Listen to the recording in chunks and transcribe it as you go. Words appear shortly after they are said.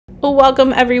Well,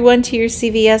 welcome everyone to your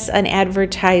CVS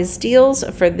Unadvertised deals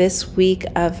for this week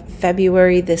of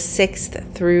February the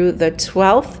 6th through the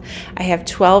 12th. I have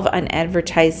 12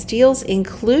 unadvertised deals,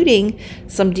 including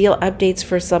some deal updates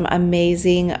for some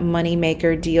amazing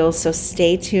Moneymaker deals. So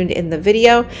stay tuned in the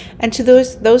video. And to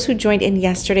those who joined in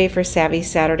yesterday for Savvy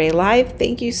Saturday Live,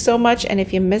 thank you so much. And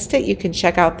if you missed it, you can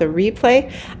check out the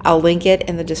replay. I'll link it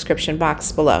in the description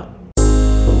box below.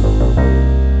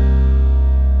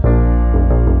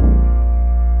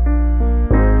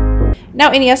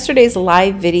 Now, in yesterday's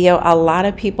live video, a lot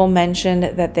of people mentioned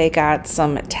that they got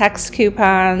some text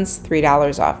coupons,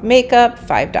 $3 off makeup,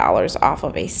 $5 off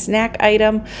of a snack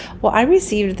item. Well, I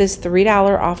received this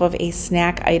 $3 off of a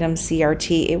snack item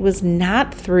CRT. It was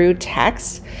not through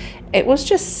text. It was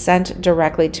just sent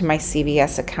directly to my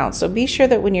CVS account. So be sure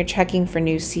that when you're checking for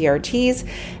new CRTs,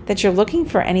 that you're looking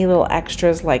for any little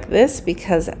extras like this,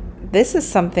 because this is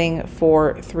something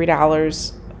for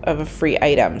 $3 of a free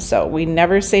item. So we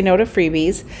never say no to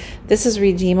freebies. This is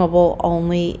redeemable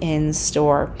only in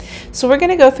store. So we're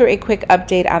going to go through a quick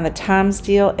update on the Tom's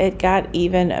deal. It got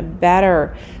even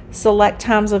better. Select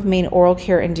Tom's of Maine oral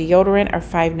care and deodorant are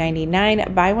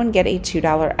 $5.99. Buy one, get a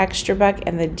 $2 extra buck,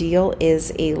 and the deal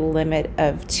is a limit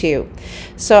of 2.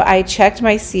 So I checked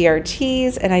my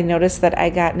CRTs and I noticed that I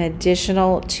got an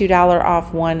additional $2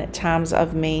 off one Tom's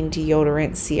of Maine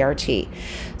deodorant CRT.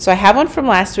 So I have one from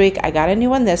last week. I got a new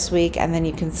one this week, and then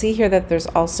you can see here that there's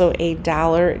also a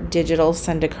 $1 digital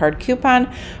send a card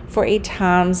coupon for a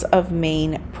Tom's of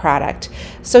Maine product.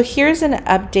 So here's an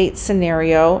update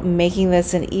scenario, making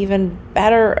this an even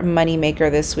better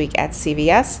moneymaker this week at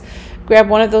CVS. Grab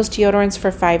one of those deodorants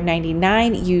for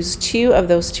 $5.99. Use 2 of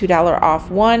those $2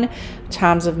 off one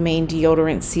Tom's of Maine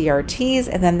deodorant CRTs,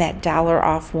 and then that $1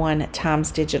 off one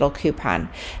Tom's digital coupon.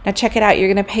 Now check it out.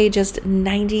 You're going to pay just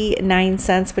 99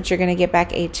 cents, but you're going to get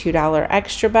back a $2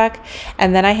 extra buck.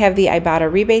 And then I have the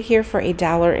Ibotta rebate here for a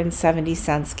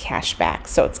 $1.70 cash back.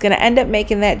 So it's going to end up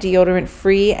making that deodorant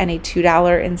free and a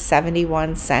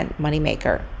 $2.71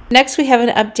 moneymaker. Next, we have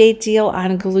an update deal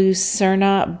on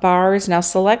Glucerna bars. Now,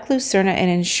 select Glucerna and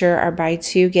Ensure are buy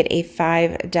 2, get a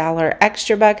 $5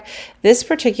 extra buck. This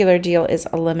particular deal is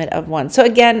a limit of 1. So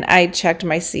again, I checked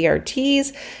my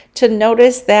CRTs to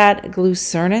notice that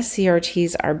Glucerna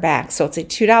CRTs are back. So it's a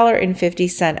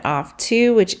 $2.50 off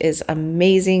 2, which is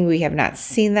amazing. We have not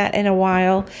seen that in a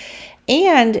while.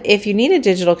 And if you need a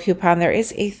digital coupon, there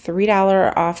is a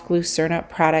 $3 off Glucerna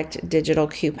product digital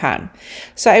coupon.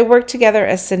 So I worked together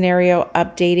a scenario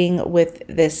updating with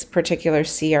this particular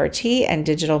CRT and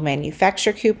digital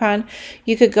manufacturer coupon.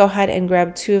 You could go ahead and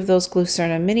grab 2 of those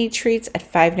Glucerna mini treats at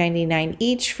 $5.99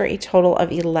 each for a total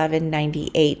of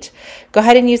 $11.98. Go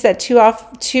ahead and use that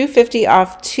 $2.50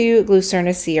 off 2 Glucerna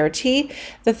CRT,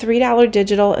 the $3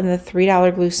 digital, and the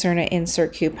 $3 Glucerna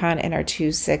insert coupon in our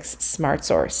 2.6 Smart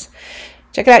Source.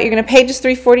 Check it out. You're going to pay just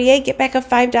 $3.48, get back a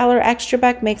 $5 extra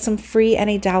buck, make some free, and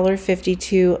a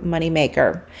 $1.52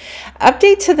 moneymaker.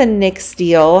 Update to the NYX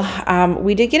deal.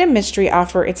 We did get a mystery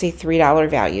offer. It's a $3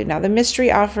 value. Now, the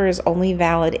mystery offer is only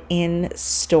valid in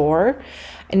store.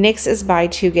 NYX is buy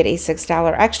 2, get a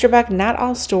 $6 extra buck. Not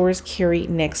all stores carry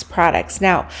NYX products.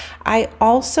 Now, I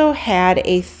also had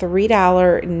a $3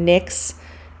 NYX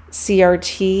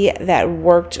CRT that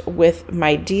worked with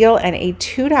my deal and a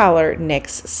 $2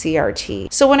 NYX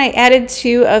CRT. So when I added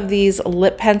 2 of these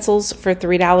lip pencils for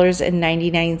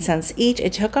 $3.99 each,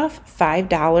 it took off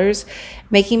 $5,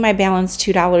 making my balance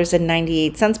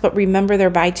 $2.98. But remember, they're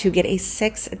buy 2, get a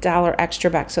 $6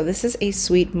 extra buck. So this is a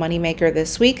sweet moneymaker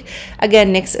this week.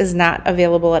 Again, NYX is not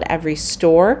available at every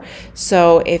store.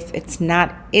 So if it's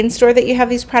not in store that you have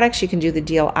these products, you can do the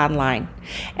deal online.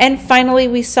 And finally,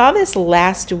 we saw this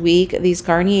last week, these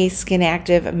Garnier Skin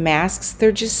Active masks.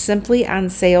 They're just simply on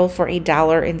sale for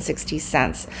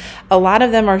 $1.60. A lot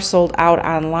of them are sold out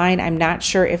online. I'm not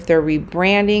sure if they're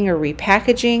rebranding or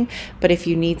repackaging, but if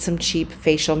you need some cheap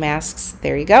facial masks,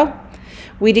 there you go.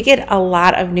 We did get a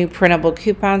lot of new printable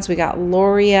coupons. We got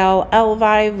L'Oreal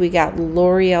Elvive, we got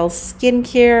L'Oreal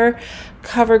Skincare,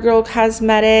 CoverGirl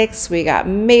Cosmetics, we got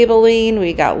Maybelline,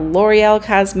 we got L'Oreal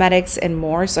Cosmetics, and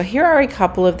more. So here are a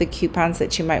couple of the coupons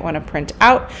that you might want to print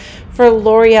out. For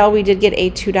L'Oreal, we did get a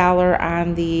 $2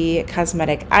 on the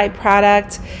cosmetic eye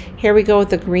product. Here we go with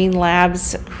the Green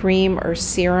Labs cream or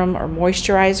serum or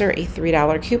moisturizer, a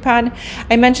 $3 coupon.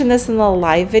 I mentioned this in the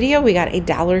live video. We got a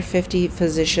 $1.50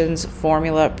 Physicians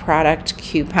Formula product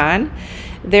coupon.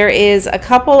 There is a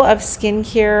couple of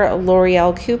skincare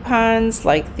L'Oreal coupons,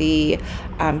 like the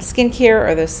skincare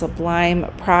or the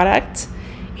Sublime product.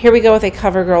 Here we go with a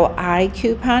CoverGirl Eye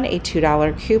coupon, a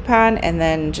 $2 coupon, and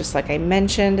then just like I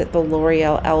mentioned, the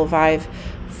L'Oreal Elvive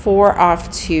 4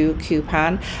 off 2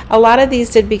 coupon. A lot of these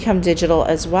did become digital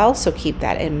as well, so keep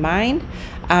that in mind.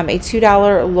 A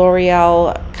 $2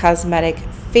 L'Oreal cosmetic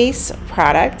face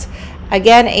product.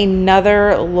 Again,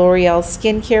 another L'Oreal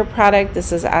skincare product.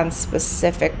 This is on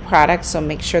specific products, so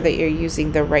make sure that you're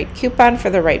using the right coupon for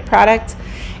the right product.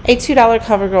 A $2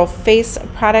 CoverGirl face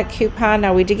product coupon.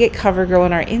 Now, we did get CoverGirl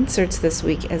in our inserts this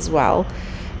week as well.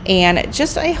 And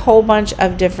just a whole bunch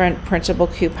of different printable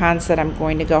coupons that I'm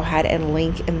going to go ahead and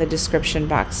link in the description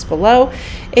box below.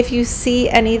 If you see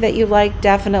any that you like,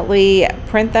 definitely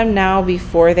print them now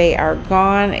before they are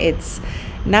gone. It's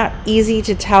not easy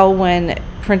to tell when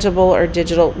printable or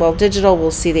digital, well, digital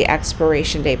will see the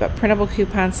expiration date, but printable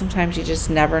coupons, sometimes you just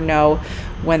never know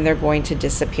when they're going to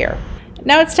disappear.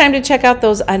 Now it's time to check out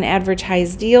those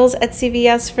unadvertised deals at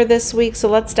CVS for this week. So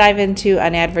let's dive into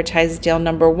unadvertised deal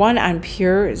number 1 on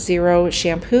Pure Zero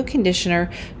shampoo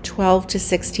conditioner, 12 to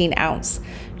 16 ounce.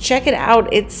 Check it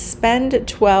out. It's spend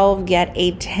 12, get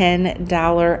a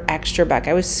 $10 extra buck.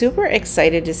 I was super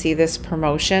excited to see this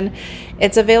promotion.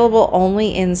 It's available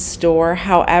only in store.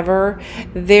 However,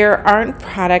 there aren't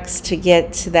products to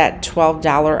get to that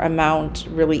 $12 amount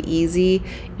really easy.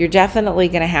 You're definitely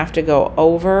going to have to go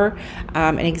over.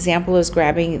 An example is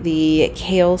grabbing the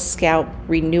Kale Scalp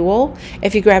Renewal.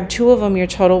 If you grab 2 of them, your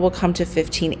total will come to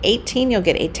 $15.18. You'll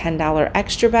get a $10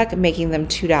 extra buck, making them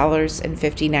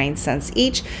 $2.59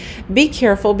 each. Be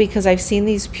careful because I've seen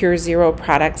these Pure Zero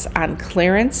products on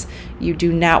clearance. You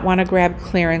do not want to grab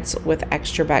clearance with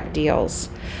extra buck deals.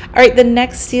 All right, the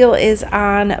next deal is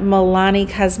on Milani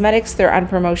Cosmetics. They're on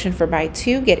promotion for buy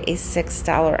 2, get a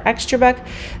 $6 extra buck.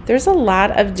 There's a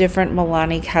lot of different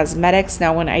Milani Cosmetics.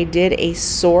 Now, when I did a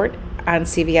sort on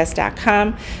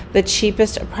CVS.com, the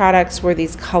cheapest products were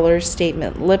these color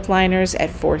statement lip liners at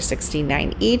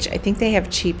 $4.69 each. I think they have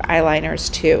cheap eyeliners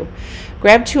too.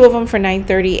 Grab 2 of them for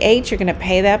 $9.38. You're going to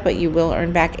pay that, but you will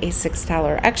earn back a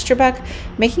 $6 extra buck,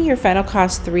 making your final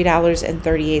cost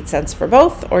 $3.38 for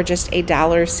both, or just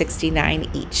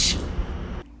 $1.69 each.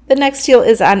 The next deal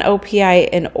is on OPI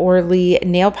and Orly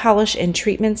nail polish and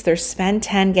treatments. They're spend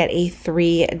 10, get a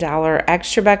 $3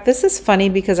 extra buck. This is funny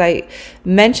because I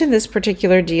mentioned this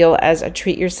particular deal as a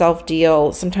treat yourself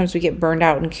deal. Sometimes we get burned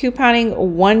out in couponing.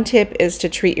 One tip is to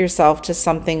treat yourself to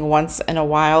something once in a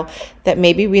while that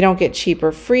maybe we don't get cheap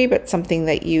or free, but something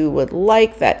that you would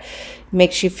like that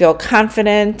makes you feel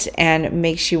confident and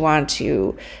makes you want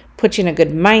to put you in a good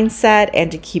mindset and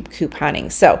to keep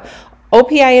couponing. So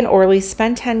OPI and Orly,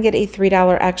 spend 10, get a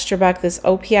 $3 extra buck. This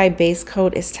OPI base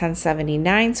code is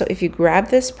 $10.79. So if you grab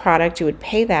this product, you would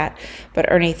pay that, but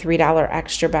earn a $3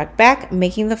 extra buck back,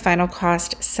 making the final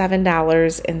cost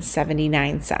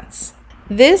 $7.79.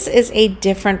 This is a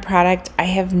different product. I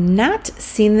have not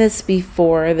seen this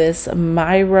before, this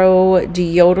Myro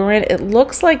deodorant. It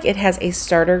looks like it has a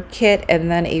starter kit and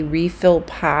then a refill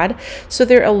pod. So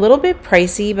they're a little bit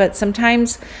pricey, but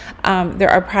sometimes there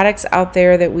are products out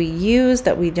there that we use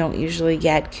that we don't usually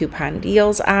get coupon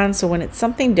deals on. So when it's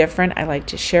something different, I like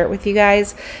to share it with you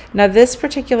guys. Now this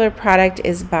particular product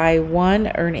is buy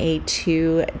 1, earn a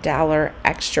 $2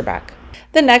 extra buck.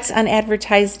 The next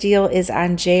unadvertised deal is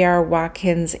on J.R.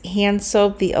 Watkins hand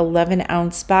soap. The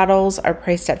 11-ounce bottles are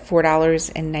priced at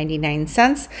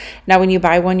 $4.99. Now, when you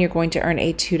buy one, you're going to earn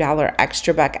a $2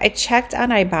 extra buck. I checked on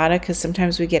Ibotta because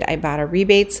sometimes we get Ibotta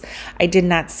rebates. I did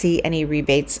not see any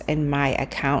rebates in my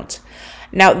account.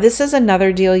 Now, this is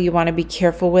another deal you want to be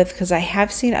careful with because I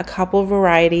have seen a couple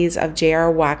varieties of J.R.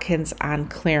 Watkins on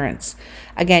clearance.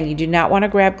 Again, you do not want to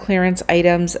grab clearance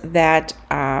items that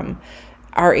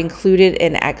are included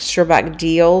in extra buck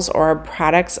deals or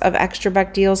products of extra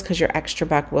buck deals because your extra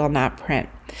buck will not print.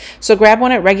 So grab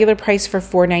one at regular price for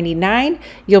 $4.99.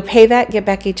 You'll pay that, get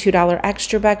back a $2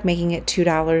 extra buck, making it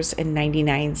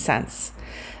 $2.99.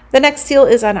 The next deal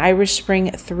is on Irish Spring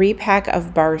 3-pack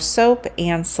of bar soap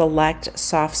and select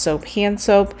soft soap hand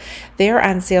soap. They're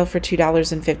on sale for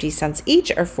 $2.50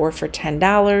 each, or 4 for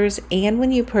 $10. And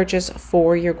when you purchase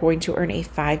 4, you're going to earn a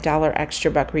 $5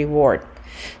 extra buck reward.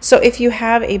 So if you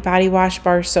have a body wash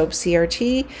bar soap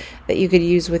CRT that you could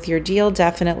use with your deal,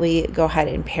 definitely go ahead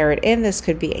and pair it in. This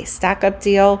could be a stock up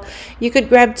deal. You could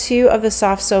grab 2 of the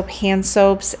soft soap hand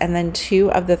soaps and then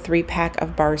 2 of the 3-pack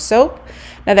of bar soap.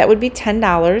 Now that would be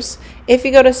 $10. If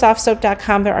you go to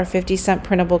softsoap.com, there are 50-cent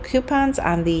printable coupons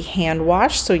on the hand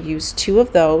wash, so use 2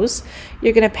 of those.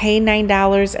 You're going to pay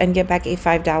 $9 and get back a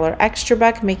 $5 extra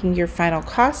buck, making your final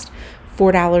cost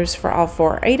 $4 for all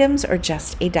 4 items, or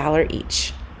just $1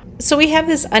 each. So we have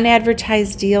this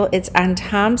unadvertised deal. It's on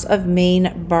Tom's of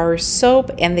Maine bar soap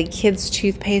and the kids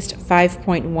toothpaste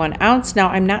 5.1 ounce. Now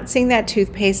I'm not seeing that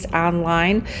toothpaste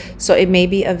online, so it may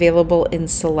be available in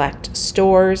select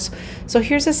stores. So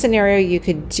here's a scenario you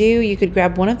could do. You could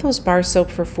grab one of those bar soap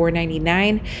for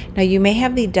 $4.99. Now you may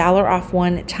have the $1 off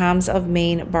one Tom's of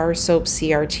Maine bar soap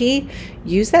CRT.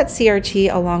 Use that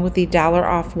CRT along with the $1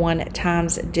 off one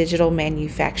Tom's digital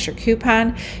manufacturer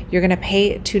coupon. You're going to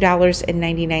pay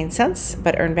 $2.99,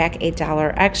 but earn back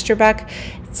 $1 extra buck.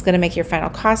 It's going to make your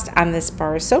final cost on this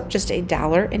bar of soap just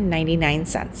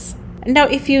 $1.99. Now,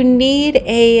 if you need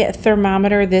a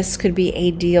thermometer, this could be a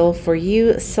deal for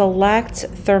you. Select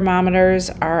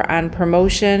thermometers are on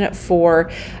promotion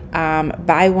for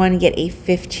buy one, get a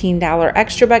 $15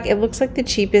 extra buck. It looks like the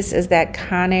cheapest is that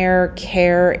Conair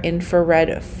Care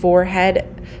infrared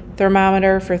forehead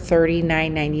thermometer for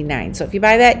 $39.99. So if you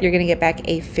buy that, you're going to get back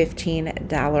a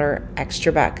 $15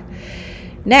 extra buck.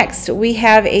 Next, we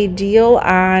have a deal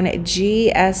on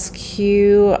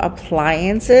GSQ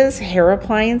appliances, hair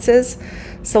appliances.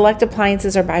 Select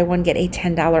appliances or buy one, get a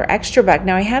 $10 extra buck.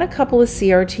 Now, I had a couple of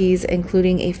CRTs,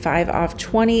 including a 5 off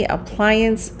 20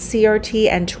 appliance CRT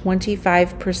and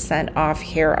 25% off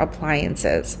hair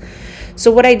appliances. So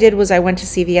what I did was I went to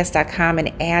CVS.com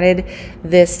and added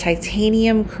this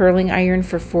titanium curling iron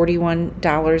for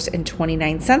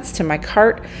 $41.29 to my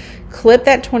cart. Clip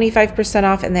that 25%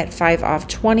 off and that 5 off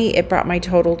 20. It brought my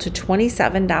total to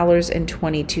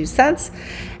 $27.22.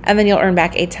 And then you'll earn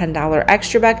back a $10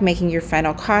 extra buck, making your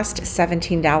final cost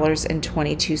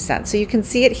 $17.22. So you can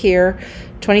see it here,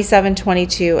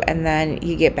 $27.22, and then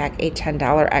you get back a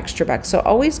 $10 extra buck. So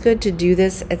always good to do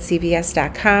this at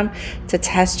CVS.com to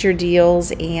test your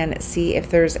deals and see if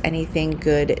there's anything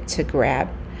good to grab.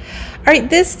 All right,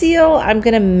 this deal I'm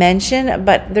going to mention,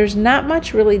 but there's not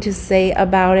much really to say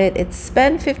about it. It's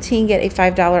spend $15, get a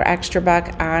 $5 extra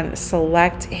buck on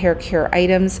select hair care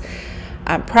items.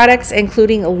 Products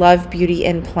including Love, Beauty,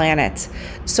 and Planet.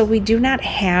 So we do not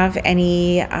have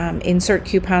any insert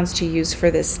coupons to use for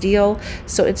this deal.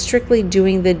 So it's strictly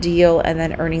doing the deal and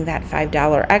then earning that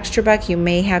 $5 extra buck. You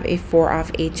may have a 4 off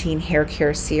 18 hair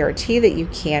care CRT that you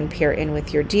can pair in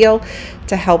with your deal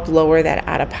to help lower that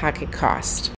out-of-pocket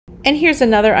cost. And here's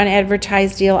another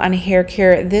unadvertised deal on hair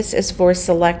care. This is for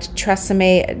select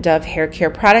Tresemme Dove hair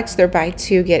care products. They're buy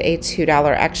two, get a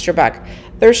 $2 extra buck.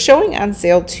 They're showing on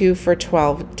sale two for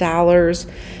 $12.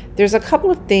 There's a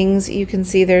couple of things you can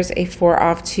see. There's a 4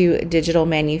 off 2 digital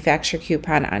manufacturer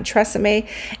coupon on Tresemme,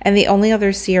 and the only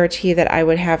other CRT that I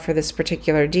would have for this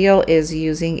particular deal is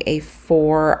using a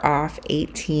 4 off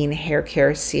 18 hair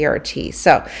care CRT.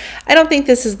 So I don't think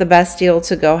this is the best deal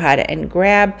to go ahead and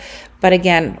grab, but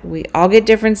again, we all get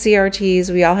different CRTs,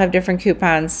 we all have different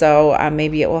coupons, so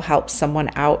maybe it will help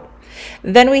someone out.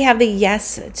 Then we have the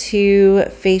Yes to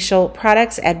facial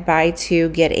products at buy two,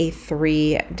 get a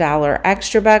 $3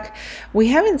 extra buck. We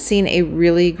haven't seen a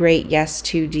really great Yes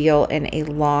to deal in a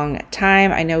long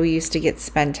time. I know we used to get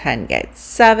spend 10, get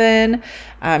 7,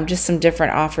 just some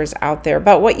different offers out there.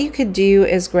 But what you could do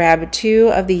is grab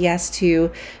 2 of the Yes to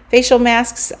facial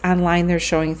masks. Online, they're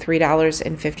showing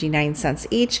 $3.59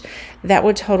 each. That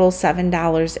would total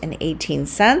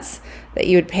 $7.18 that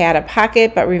you would pay out of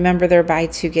pocket. But remember, they're buy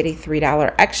two, get a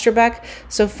 $3 extra buck.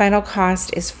 So final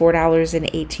cost is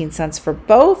 $4.18 for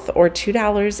both, or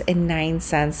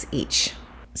 $2.09 each.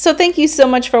 So thank you so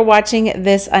much for watching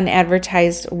this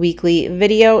unadvertised weekly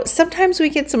video. Sometimes we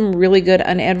get some really good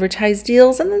unadvertised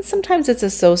deals, and then sometimes it's a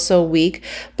so-so week.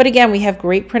 But again, we have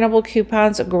great printable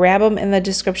coupons. Grab them in the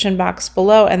description box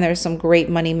below, and there's some great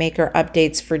Moneymaker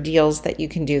updates for deals that you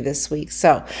can do this week.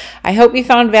 So I hope you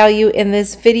found value in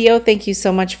this video. Thank you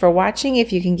so much for watching.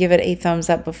 If you can give it a thumbs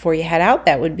up before you head out,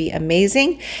 that would be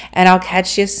amazing. And I'll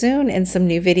catch you soon in some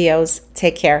new videos.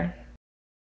 Take care.